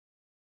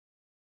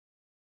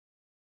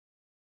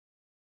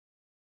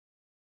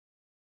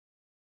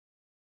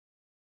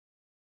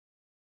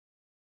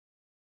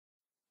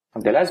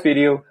In the last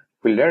video,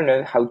 we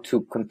learned how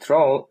to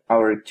control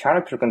our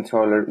character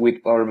controller with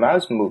our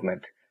mouse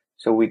movement.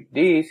 So with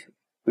this,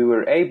 we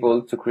were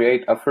able to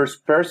create a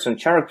first-person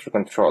character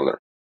controller.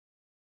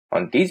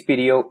 On this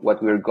video,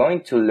 what we're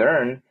going to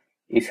learn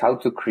is how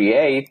to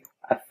create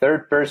a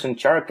third-person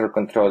character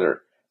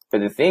controller. But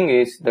the thing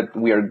is that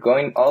we are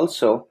going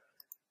also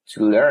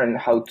to learn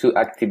how to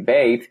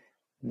activate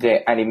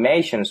the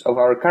animations of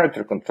our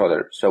character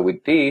controller. So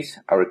with this,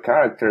 our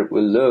character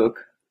will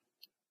look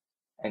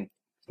and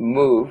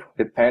move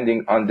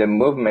depending on the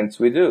movements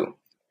we do.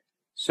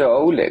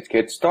 So let's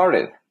get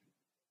started.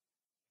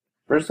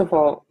 First of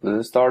all,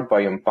 let's start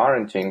by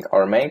unparenting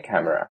our main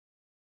camera.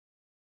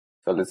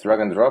 So let's drag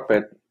and drop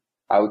it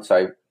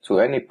outside to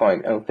any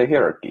point of the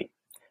hierarchy.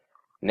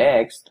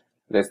 Next,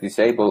 let's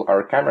disable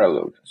our camera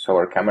load, so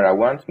our camera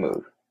won't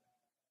move.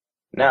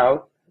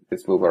 Now,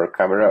 let's move our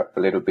camera a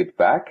little bit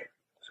back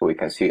so we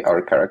can see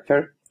our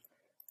character.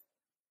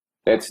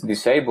 Let's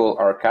disable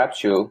our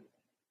capsule,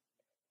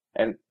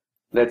 and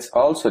let's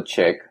also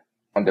check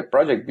on the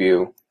project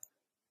view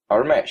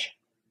our mesh.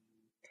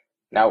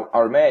 Now,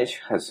 our mesh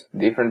has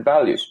different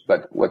values,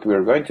 but what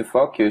we're going to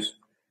focus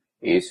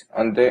is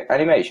on the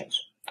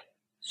animations.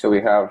 So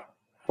we have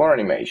 4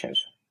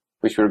 animations,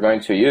 which we're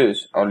going to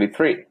use only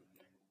 3.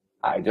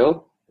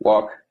 Idle,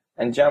 walk,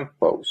 and jump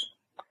pose.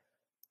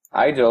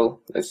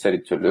 Idle, let's set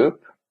it to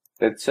loop.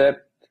 Let's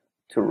set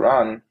to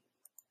run,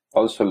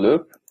 also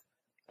loop.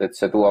 Let's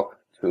set walk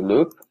to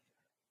loop.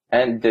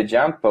 And the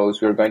jump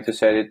pose, we're going to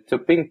set it to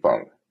ping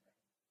pong.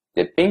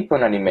 The ping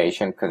pong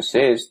animation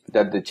consists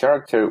that the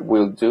character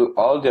will do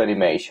all the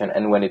animation,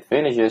 and when it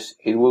finishes,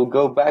 it will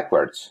go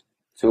backwards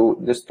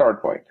to the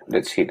start point.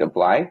 Let's hit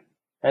apply,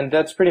 and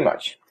that's pretty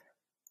much.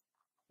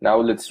 Now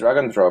let's drag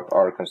and drop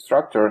our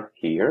constructor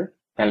here,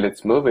 and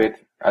let's move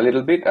it a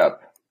little bit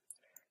up.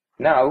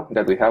 Now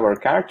that we have our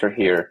character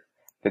here,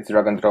 let's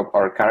drag and drop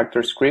our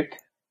character script,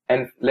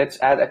 and let's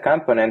add a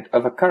component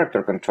of a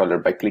character controller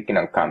by clicking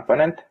on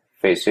Component,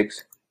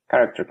 Physics,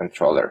 Character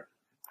Controller.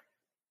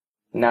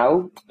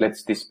 Now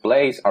let's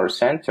displace our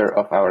center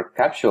of our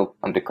capsule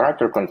on the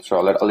character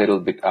controller a little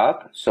bit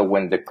up, so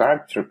when the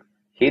character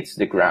hits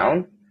the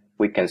ground,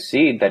 we can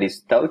see that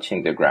it's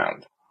touching the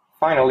ground.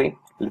 Finally,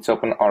 let's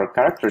open our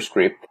character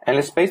script and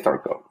let's paste our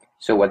code.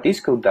 So what this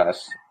code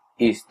does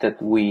is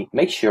that we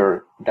make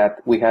sure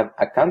that we have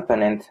a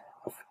component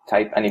of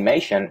type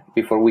animation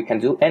before we can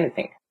do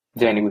anything.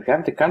 Then we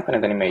have the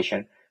component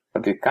animation,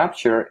 but the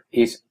capture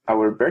is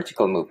our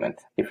vertical movement.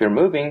 If we're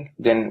moving,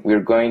 then we're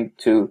going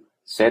to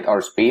set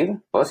our speed,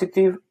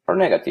 positive or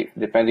negative,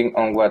 depending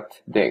on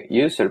what the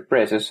user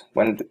presses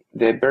when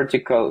the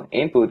vertical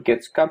input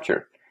gets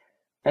captured.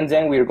 And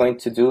then we're going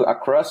to do a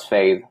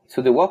crossfade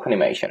to the walk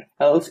animation.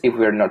 Else, if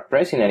we're not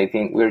pressing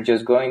anything, we're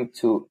just going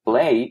to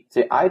play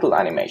the idle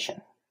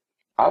animation.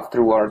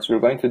 Afterwards, we're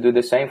going to do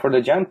the same for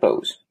the jump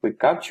pose. We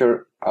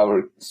capture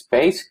our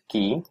space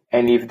key,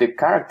 and if the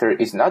character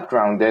is not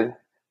grounded,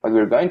 what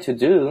we're going to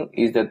do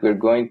is that we're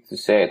going to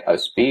set our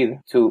speed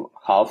to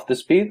half the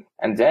speed,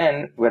 and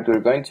then what we're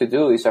going to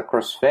do is a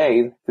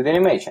crossfade to the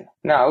animation.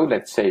 Now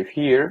let's save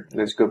here,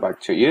 let's go back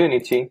to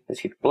Unity,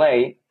 let's hit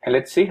play, and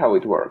let's see how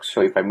it works.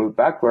 So if I move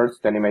backwards,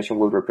 the animation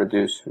will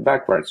reproduce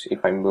backwards.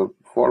 If I move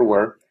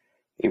forward,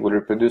 it will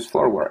reproduce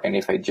forward, and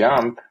if I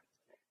jump,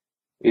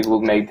 it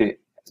will make the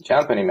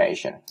jump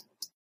animation.